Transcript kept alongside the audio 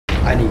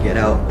I need to get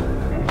out.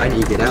 I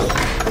need to get out.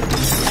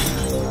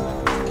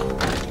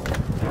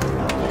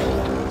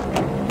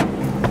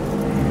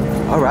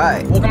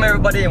 Alright, welcome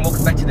everybody and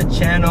welcome back to the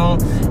channel.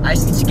 I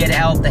just need to get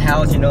out of the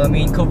house, you know what I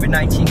mean?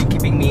 COVID-19 is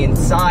keeping me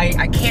inside.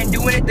 I can't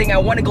do anything. I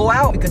want to go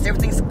out because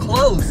everything's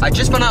closed. I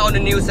just found out on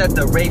the news that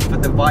the rate for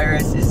the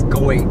virus is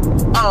going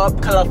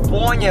up.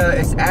 California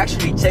is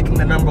actually taking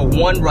the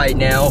 #1 right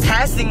now,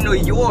 passing New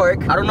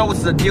York. I don't know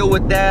what's the deal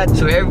with that.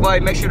 So everybody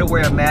make sure to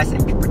wear a mask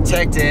and be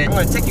protected. I'm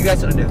going to take you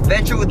guys on an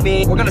adventure with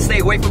me. We're going to stay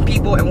away from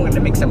people and we're going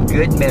to make some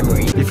good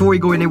memories. Before we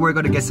go anywhere, we're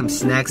going to get some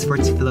snacks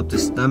first to fill up the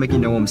stomach, you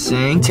know what I'm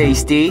saying?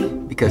 Tasty.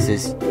 Because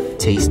it's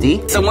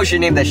tasty. Someone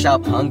should name that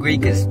shop Hungry,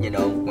 because you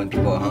know when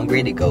people are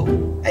hungry they go,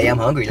 hey, I'm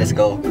hungry, let's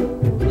go.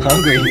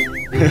 Hungry.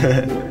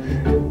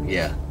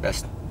 Yeah,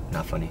 that's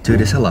not funny.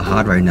 Dude, it's hella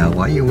hot right now.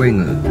 Why are you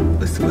wearing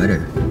a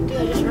sweater? Dude,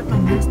 I just ripped my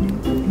mask now.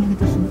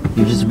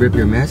 You just ripped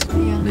your mask?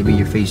 Yeah. Maybe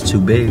your face too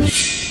big.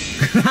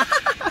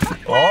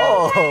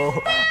 Oh,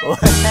 hey.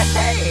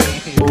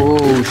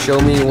 Oh, show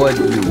me what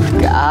you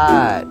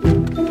got.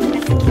 I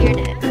secured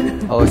it.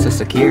 Oh, it's a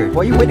secure.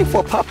 What are you waiting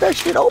for? Pop that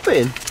shit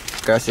open.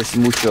 Gracias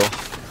mucho. No,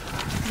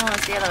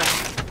 it's the other one.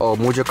 Oh,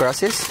 mucho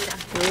gracias? Yeah.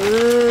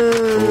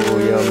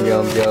 Ooh, yum,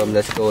 yum, yum.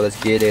 Let's go, let's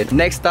get it.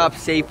 Next stop,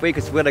 Safeway,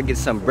 because we're gonna get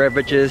some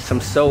beverages,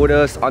 some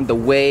sodas on the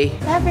way.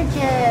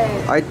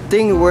 Beverages. I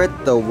think we're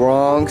at the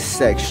wrong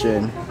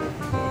section.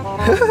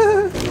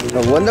 I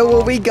wonder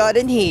what we got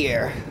in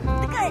here.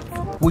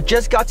 We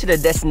just got to the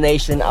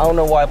destination. I don't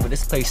know why, but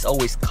this place is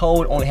always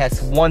cold. Only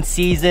has one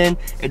season.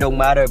 It don't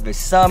matter if it's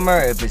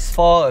summer, if it's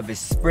fall, if it's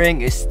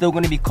spring. It's still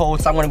gonna be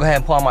cold. So I'm gonna go ahead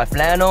and put on my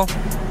flannel.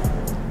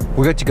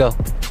 We're good to go.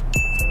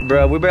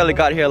 Bro, we barely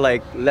got here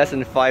like less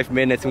than 5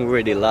 minutes and we're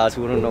already lost.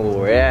 We don't know where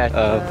we're at.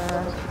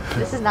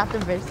 This is not the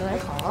bridge that I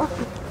call.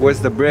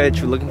 Where's the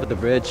bridge? We're looking for the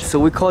bridge. So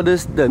we call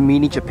this the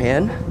mini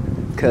Japan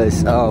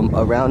because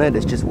around it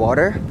is just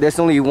water. There's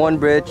only one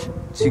bridge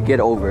to get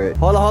over it.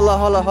 Hold up, hold up,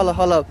 hold up, hold up,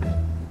 hold up.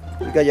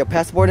 You got your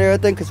passport and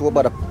everything? Because we're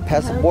about to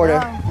pass the border.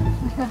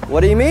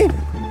 What do you mean?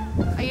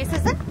 Are you a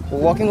citizen? We're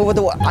walking over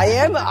the... I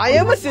am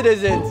a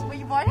citizen. Were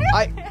you born here?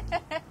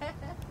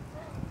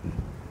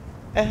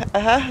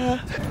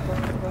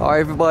 Alright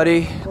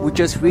everybody, we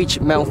just reached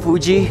Mount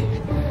Fuji.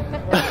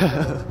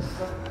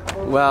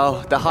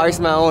 Well, the highest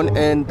mountain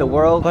in the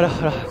world.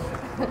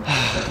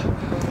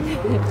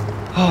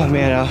 Oh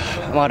man,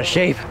 I'm out of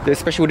shape.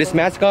 Especially with this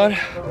mask on.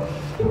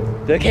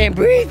 I can't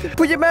breathe.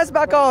 Put your mask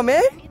back on,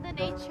 man. Be the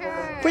nature.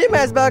 Put your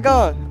mask back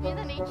on. Be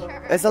the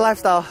nature. It's a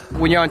lifestyle.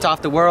 When you're on top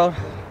of the world,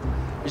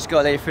 you just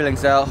gotta let your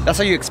feelings out. That's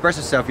how you express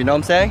yourself, you know what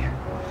I'm saying?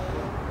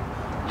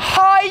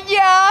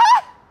 Hiya!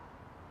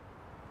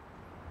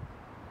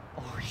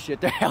 Oh shit,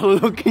 they're hella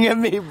looking at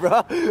me,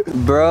 bro.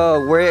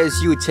 Bro, where is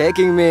you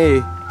taking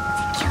me? To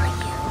kill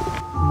you.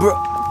 Bro,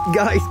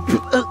 guys,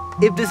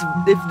 if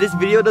this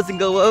video doesn't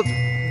go up,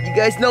 you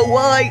guys know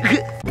why.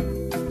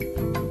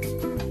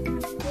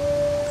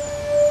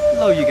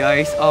 Hello you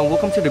guys,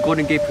 welcome to the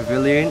Golden Gate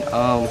Pavilion.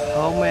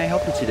 How may I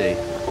help you today?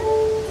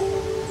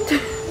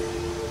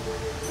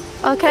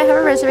 Oh, can I have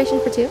a reservation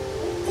for 2?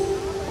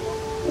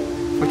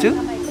 For 2?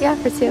 Yeah,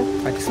 for 2.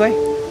 Right this way.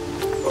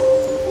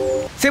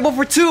 Table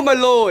for 2, my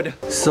lord!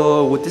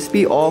 So, would this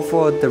be all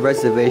for the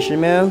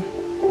reservation, ma'am?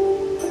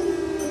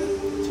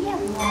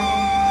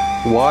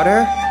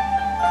 Water?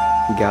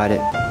 Got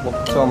it.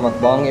 Welcome to our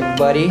mukbang,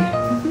 everybody.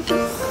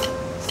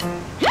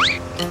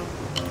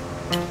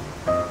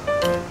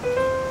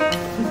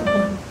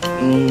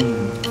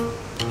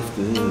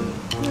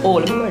 Oh,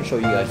 let me show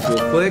you guys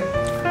real quick.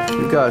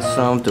 We got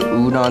some of the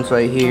udons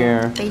right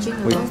here. Beijing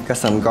We noodles. got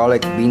some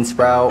garlic bean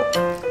sprout.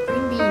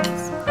 Green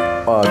beans.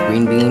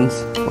 Green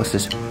beans. What's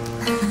this?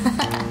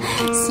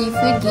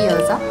 Seafood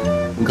gyoza.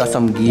 We got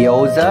some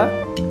gyoza.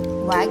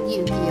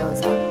 Wagyu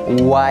gyoza.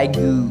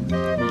 Wagyu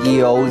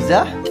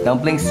gyoza.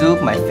 Dumpling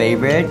soup, my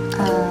favorite.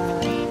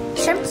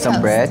 Shrimp Some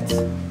toast. bread.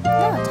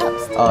 No,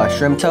 toast.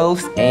 Shrimp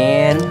toast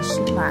and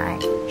Shumai.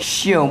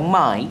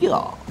 siomai.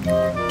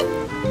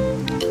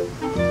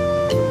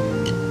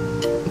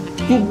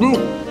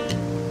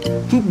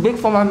 Too big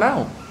for my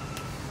mouth.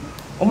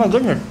 Oh my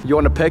goodness. You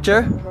want a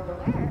picture?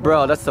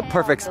 Bro, that's the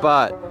perfect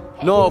spot.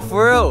 No,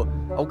 for real.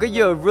 I'll get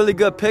you a really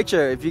good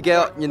picture if you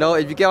get, you know,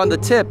 if you get on the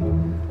tip.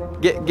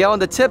 Get on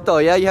the tip though,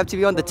 yeah? You have to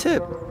be on the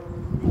tip.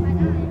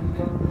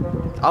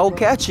 I will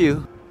catch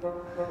you.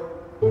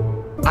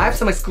 I have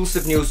some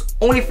exclusive news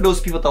only for those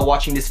people that are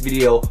watching this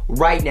video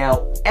right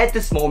now. At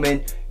this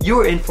moment,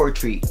 you're in for a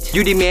treat.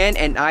 You demand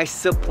and I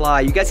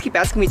supply. You guys keep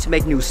asking me to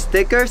make new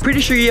stickers.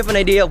 Pretty sure you have an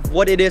idea of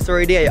what it is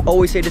already. I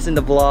always say this in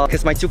the vlog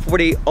because my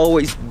 240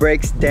 always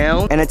breaks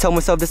down. And I tell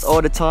myself this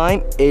all the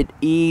time. It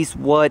is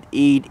what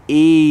it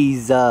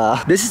is.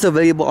 This is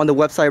available on the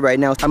website right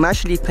now. I'm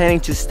actually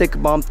planning to stick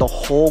bomb the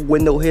whole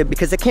window here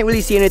because I can't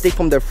really see anything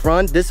from the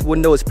front. This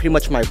window is pretty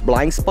much my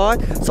blind spot.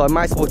 So I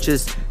might as well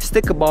just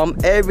stick bomb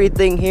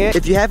everything here.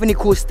 If you have any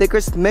cool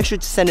stickers, make sure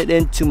to send it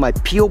in to my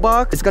PO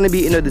box. It's gonna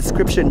be in the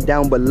description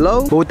down below.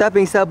 below. But with that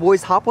being said,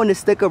 boys, hop on the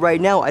sticker right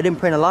now. I didn't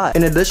print a lot.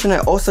 In addition, I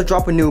also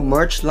dropped a new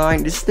merch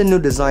line. This is the new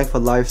design for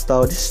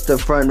lifestyle. This is the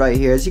front right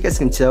here. As you guys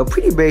can tell,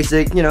 pretty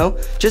basic, you know,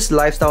 just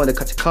lifestyle in the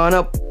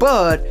katakana.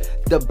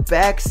 But the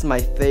back's my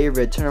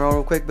favorite. Turn around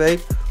real quick, babe.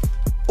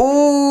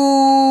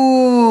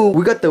 Ooh,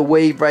 we got the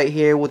wave right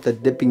here with the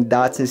dipping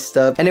dots and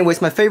stuff.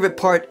 Anyways, my favorite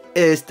part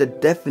is the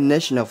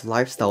definition of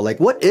lifestyle. Like,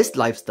 what is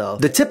lifestyle?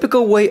 The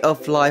typical way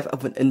of life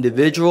of an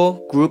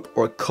individual, group,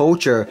 or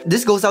culture.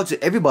 This goes out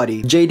to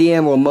everybody.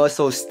 JDM or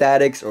muscle,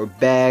 statics or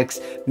bags,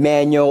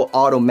 manual,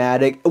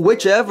 automatic,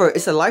 whichever.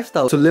 It's a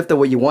lifestyle to live the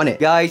way you want it.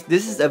 Guys,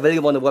 this is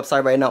available on the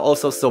website right now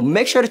also, so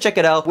make sure to check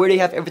it out where they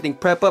have everything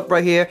prep up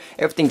right here.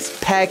 Everything's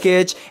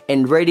packaged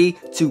and ready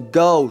to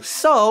go.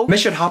 So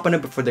make sure to hop on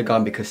it before they're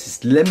gone because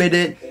it's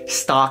limited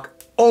stock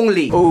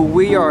only. Oh,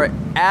 we are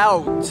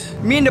out.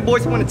 Me and the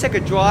boys want to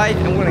take a drive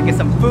and we're gonna get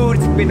some food.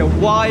 It's been a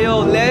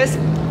while. Let's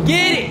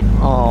get it.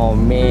 Oh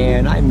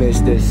man, I miss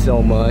this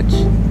so much.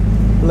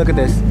 Look at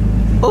this.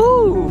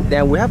 Ooh,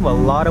 damn, we have a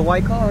lot of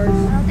white cars. I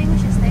don't think we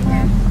should stay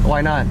here. Why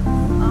not?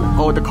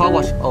 Oh, the car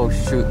wash. Oh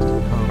shoot.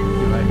 Oh,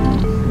 you're right.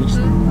 Let me just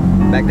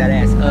back that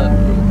ass up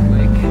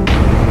real quick.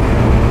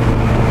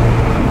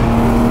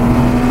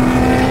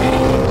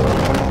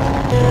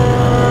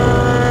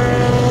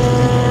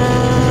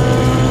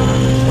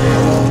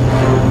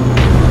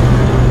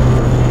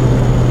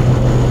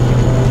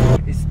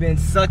 Been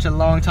such a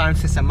long time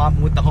since I'm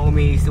mopping with the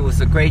homies. It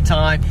was a great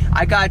time.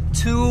 I got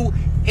too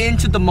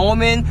into the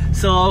moment,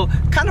 so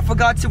kind of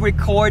forgot to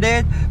record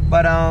it,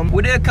 but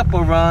we did a couple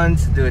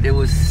runs. Dude, it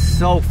was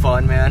so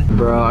fun, man.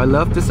 Bro, I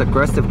love this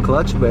aggressive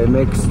clutch, but it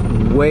makes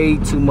way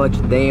too much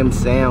damn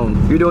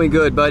sound. You're doing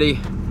good, buddy.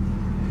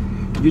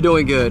 You're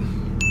doing good.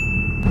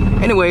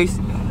 Anyways,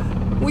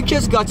 we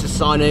just got to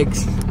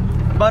Sonic's,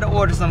 about to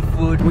order some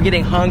food. We're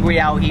getting hungry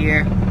out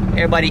here.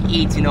 Everybody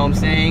eats, you know what I'm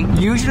saying?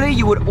 Usually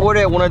you would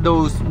order at one of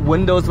those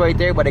windows right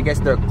there, but I guess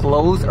they're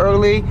closed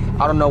early.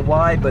 I don't know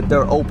why, but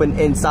they're open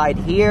inside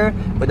here,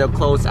 but they're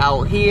closed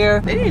out here.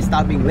 They didn't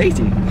stop being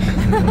lazy.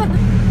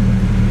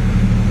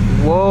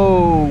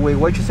 Whoa, wait,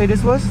 what'd you say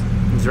this was?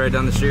 It's right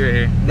down the street right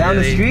here. Down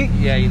the street?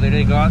 Yeah, you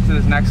literally go out to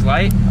this next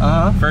light,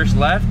 first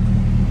left,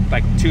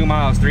 like 2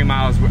 miles, 3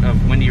 miles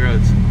of windy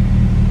roads.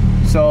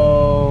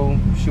 So,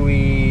 should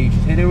we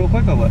just hit it real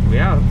quick or what?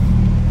 Yeah.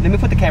 Let me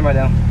put the camera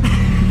down.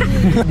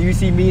 Do you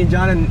see me and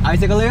John and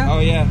Isaac earlier?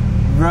 Oh yeah.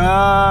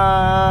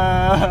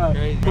 Bruh.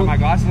 Crazy. My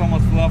glasses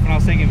almost flew off when I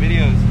was taking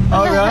videos.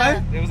 Oh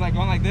right? It was like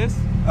going like this.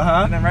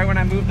 And then right when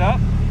I moved up,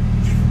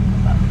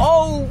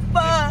 oh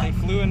fuck! they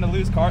flew into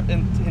Lou's car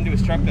into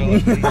his truck though.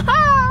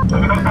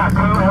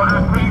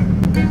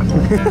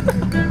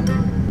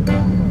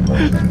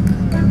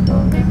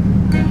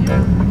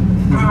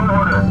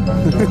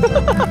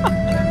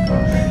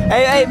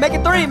 Hey, make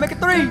it 3, make it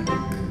 3.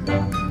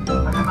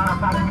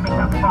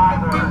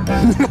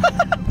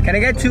 Can I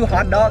get 2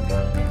 hot dogs?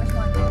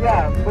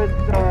 Yeah, with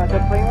the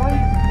plain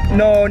one?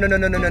 No.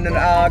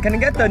 Can I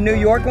get the New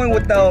York one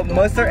with the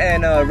mustard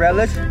and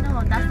relish?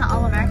 No, that's the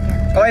All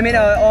American. Oh, I mean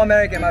All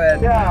American, my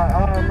bad.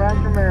 Yeah,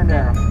 ranch or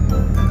marinara.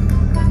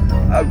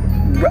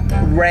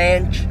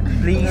 Ranch,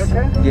 please.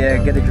 Okay. Yeah,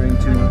 get a drink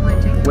too.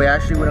 What drink? Wait,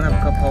 actually, we don't have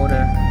a cup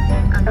holder.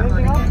 I'm not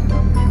holding it.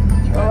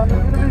 It's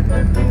gonna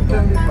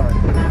be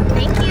 $15.75.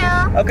 Thank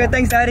you. Okay,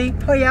 thanks, Daddy.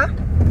 Oh yeah.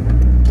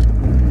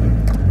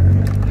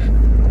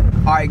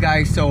 Alright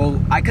guys, so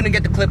I couldn't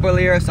get the clip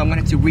earlier, so I'm gonna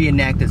have to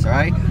reenact this,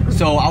 alright?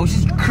 So I was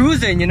just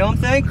cruising, you know what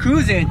I'm saying?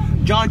 Cruising.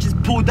 John just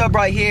pulled up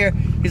right here.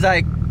 He's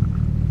like,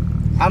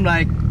 I'm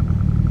like,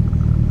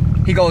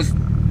 he goes,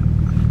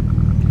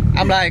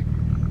 I'm like,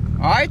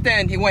 alright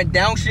then. He went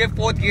downshift,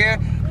 4th gear,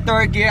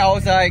 3rd gear. I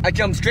was like, I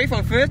jumped straight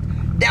from 5th,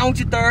 down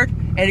to 3rd,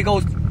 and he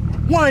goes,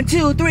 1,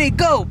 2, 3,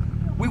 go!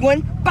 We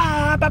went,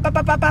 ba, ba, ba,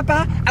 ba, ba, ba,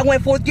 ba. I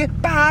went 4th gear,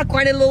 ba,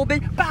 grinded a little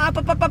bit, ba,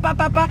 ba, ba, ba, ba,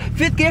 ba, ba.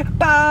 5th gear,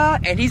 ba,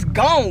 and he's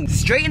gone.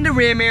 Straight in the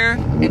rear mirror,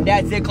 and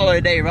that's it, call it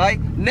a day, right?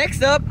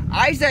 Next up,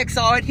 Isaac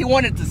saw it, he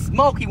wanted to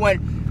smoke. He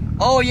went,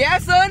 oh yeah,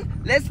 son,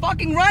 let's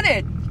fucking run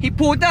it. He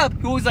pulled up,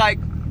 he was like,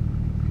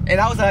 and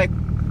I was like,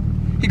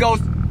 he goes,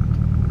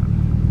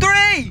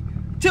 3,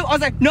 2, I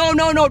was like, no,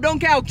 don't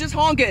count, just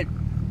honk it.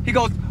 He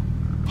goes,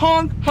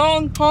 honk,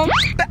 honk, honk,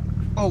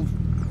 oh,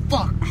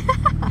 fuck.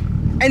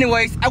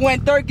 Anyways, I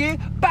went 3rd gear,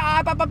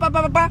 ba, ba, ba, ba,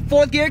 ba, ba,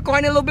 4th gear,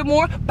 grinding a little bit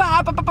more,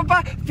 ba, ba, ba, ba,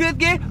 ba, 5th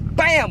gear,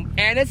 bam,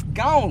 and it's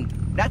gone.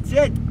 That's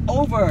it,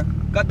 over.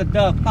 Got the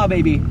dub, huh,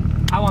 baby?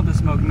 I want the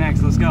smoke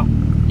next. Let's go.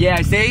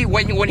 Yeah, see,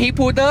 when he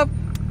pulled up,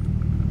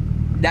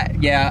 that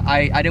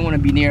I didn't want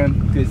to be near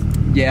him because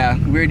yeah,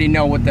 we already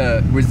know what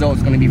the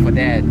result's gonna be for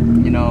that.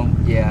 You know,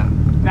 yeah.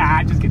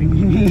 Nah, just kidding.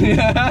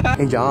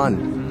 Hey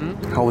John,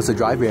 how was the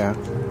drive here?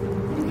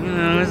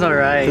 It was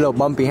alright. A little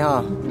bumpy,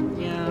 huh?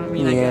 Yeah, I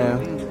mean,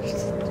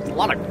 a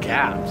lot of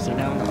gaps, you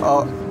know?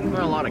 Oh. There were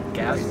a lot of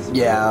gaps.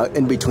 Yeah,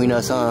 in between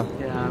us, huh?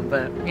 Yeah,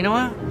 but you know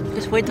what?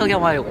 Just wait till I get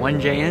my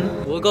 1J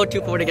in. We'll go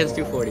 240 against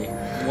 240.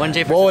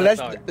 1J for Whoa,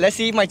 let's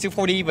see if my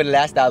 240 even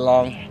lasts that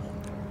long.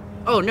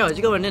 Oh no, it's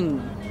going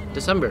in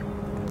December.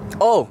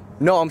 Oh,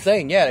 No, I'm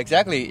saying, yeah,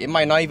 exactly. It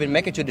might not even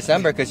make it to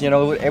December because, you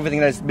know,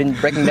 everything that's been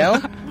breaking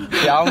down.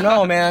 Yeah, I don't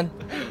know, man.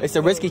 It's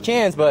a risky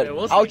chance, but yeah,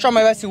 we'll I'll try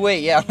my best to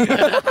wait, yeah.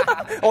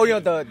 Oh, you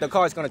know, the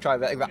car's gonna try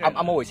that.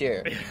 I'm always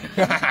here.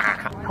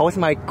 How's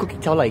my cookie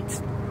tail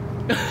lights?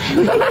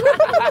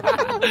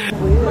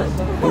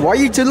 Why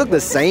you two look the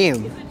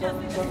same?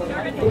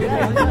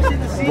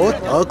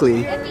 Both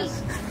ugly.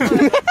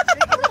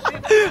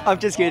 I'm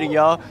just kidding,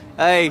 y'all.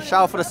 Hey,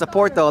 shout out for the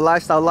support though.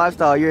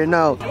 Lifestyle, you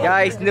know.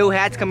 Guys, new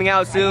hats coming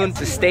out soon,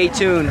 so stay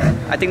tuned.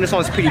 I think this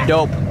one's pretty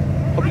dope.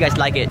 Hope you guys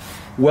like it.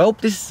 Well,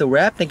 this is a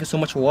wrap. Thank you so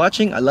much for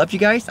watching. I love you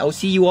guys. I'll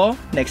see you all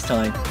next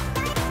time.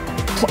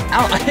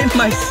 Ow, I hit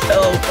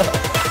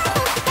myself.